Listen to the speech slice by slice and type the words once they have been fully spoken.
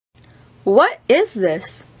What is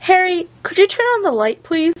this? Harry, could you turn on the light,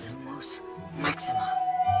 please?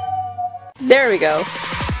 There we go.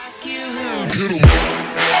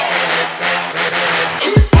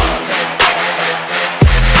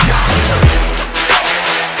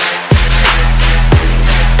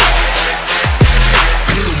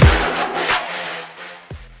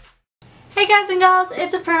 Hey guys and gals,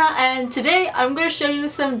 it's Aparna, and today I'm going to show you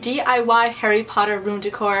some DIY Harry Potter room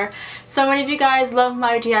decor. So many of you guys love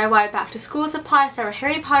my DIY back to school supplies that are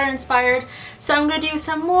Harry Potter inspired, so I'm going to do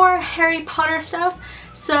some more Harry Potter stuff.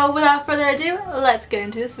 So without further ado, let's get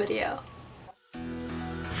into this video.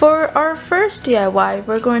 For our first DIY,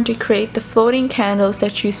 we're going to create the floating candles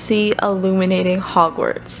that you see illuminating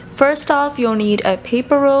Hogwarts. First off, you'll need a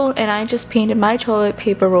paper roll, and I just painted my toilet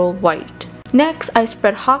paper roll white. Next, I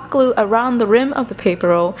spread hot glue around the rim of the paper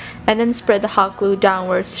roll and then spread the hot glue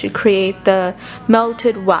downwards to create the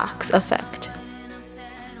melted wax effect.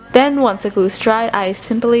 Then once the glue's dried, I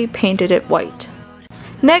simply painted it white.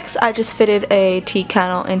 Next, I just fitted a tea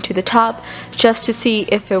candle into the top just to see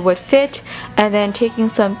if it would fit, and then taking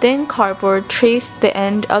some thin cardboard, traced the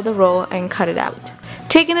end of the roll and cut it out.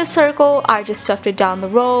 Taking the circle, I just stuffed it down the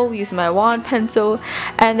roll using my wand pencil,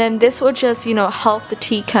 and then this will just, help the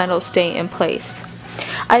tea candle stay in place.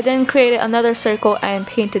 I then created another circle and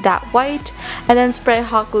painted that white, and then sprayed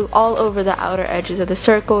hot glue all over the outer edges of the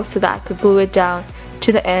circle so that I could glue it down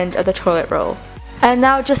to the end of the toilet roll. And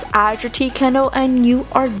now just add your tea candle and you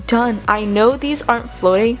are done. I know these aren't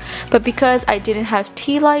floating, but because I didn't have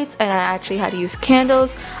tea lights and I actually had to use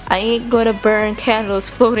candles, I ain't gonna burn candles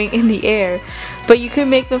floating in the air. But you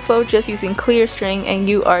can make them float just using clear string and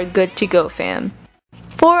you are good to go, fam.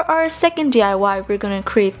 For our second DIY, we're going to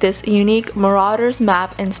create this unique Marauders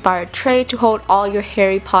map inspired tray to hold all your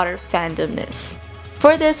Harry Potter fandomness.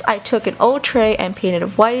 For this, I took an old tray and painted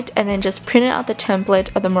it white and then just printed out the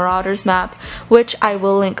template of the Marauders map, which I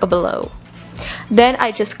will link below. Then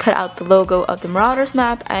I just cut out the logo of the Marauders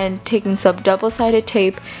map and taking some double-sided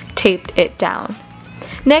tape, taped it down.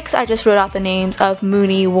 Next, I just wrote out the names of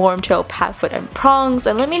Moony, Wormtail, Patfoot, and Prongs,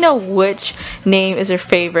 and let me know which name is your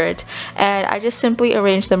favorite. And I just simply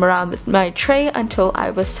arranged them around my tray until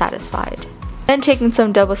I was satisfied. Then taking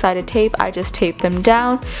some double-sided tape, I just taped them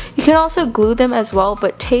down. You can also glue them as well,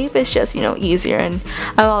 but tape is just, easier, and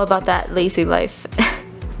I'm all about that lazy life.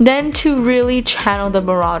 Then to really channel the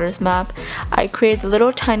Marauders map, I created the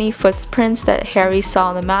little tiny footprints that Harry saw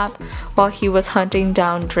on the map while he was hunting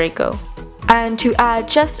down Draco. And to add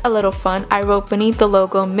just a little fun, I wrote beneath the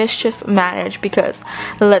logo Mischief Managed because,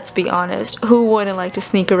 let's be honest, who wouldn't like to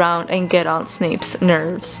sneak around and get on Snape's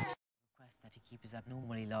nerves?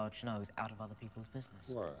 Abnormally large nose out of other people's business.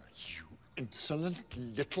 Why, you insolent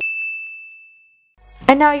little...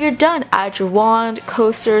 And now you're done. Add your wand,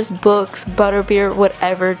 coasters, books, butterbeer,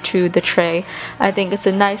 whatever to the tray. I think it's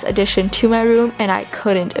a nice addition to my room and I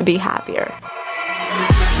couldn't be happier.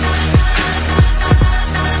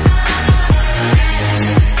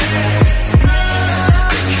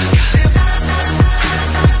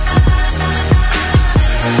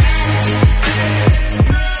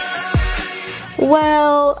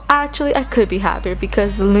 Well, actually I could be happier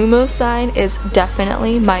because the Lumos sign is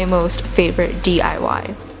definitely my most favorite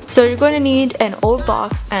DIY. So you're going to need an old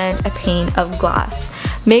box and a pane of glass.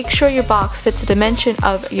 Make sure your box fits the dimension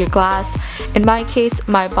of your glass. In my case,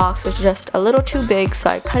 my box was just a little too big, so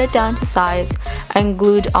I cut it down to size and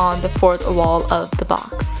glued on the fourth wall of the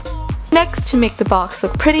box. Next, to make the box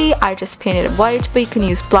look pretty, I just painted it white, but you can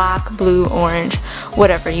use black, blue, orange,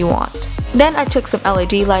 whatever you want. Then I took some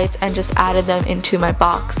LED lights and just added them into my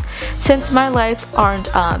box. Since my lights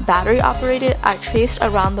aren't battery operated, I traced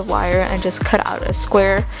around the wire and just cut out a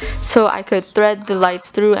square so I could thread the lights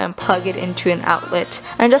through and plug it into an outlet.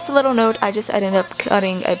 And just a little note, I just ended up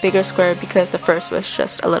cutting a bigger square because the first was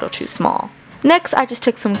just a little too small. Next, I just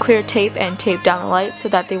took some clear tape and taped down the lights so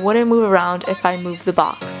that they wouldn't move around if I moved the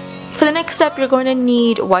box. For the next step, you're going to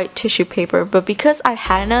need white tissue paper, but because I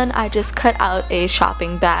had none, I just cut out a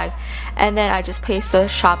shopping bag, and then I just pasted the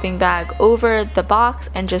shopping bag over the box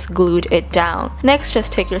and just glued it down. Next,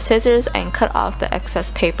 just take your scissors and cut off the excess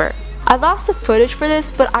paper. I lost the footage for this,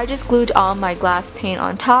 but I just glued on my glass pane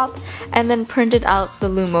on top and then printed out the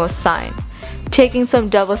Lumos sign. Taking some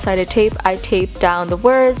double-sided tape, I taped down the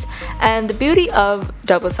words, and the beauty of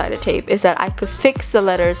double-sided tape is that I could fix the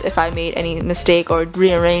letters if I made any mistake or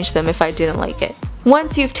rearrange them if I didn't like it.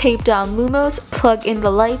 Once you've taped down Lumos, plug in the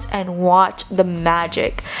lights and watch the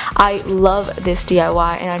magic. I love this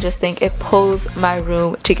DIY and I just think it pulls my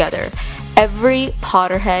room together. Every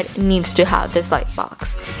Potterhead needs to have this light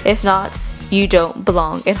box. If not, you don't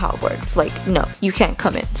belong in Hogwarts. Like, no, you can't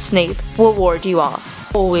come in. Snape will ward you off.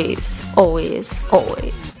 Always, always,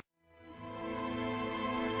 always.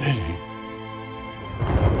 Really?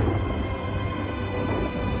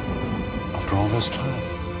 After all this time?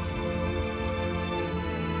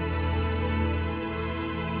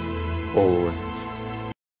 Always.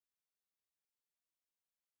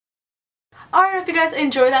 Alright, if you guys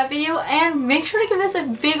enjoyed that video, and make sure to give this a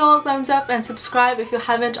big old thumbs up and subscribe if you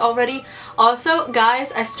haven't already. Also,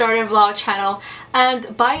 guys, I started a vlog channel,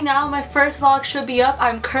 and by now my first vlog should be up.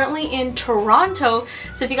 I'm currently in Toronto,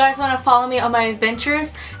 so if you guys want to follow me on my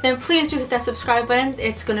adventures, then please do hit that subscribe button.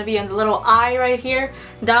 It's going to be in the little eye right here,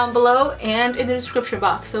 down below, and in the description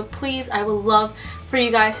box. So please, I would love for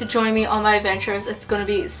you guys to join me on my adventures. It's going to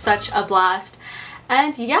be such a blast.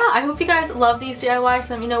 And yeah, I hope you guys love these DIYs.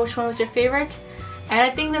 Let me know which one was your favorite. And I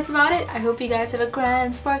think that's about it. I hope you guys have a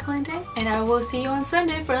grand sparkling day, and I will see you on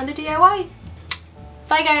Sunday for another DIY.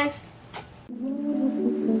 Bye guys!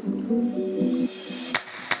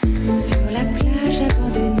 Sur la plage.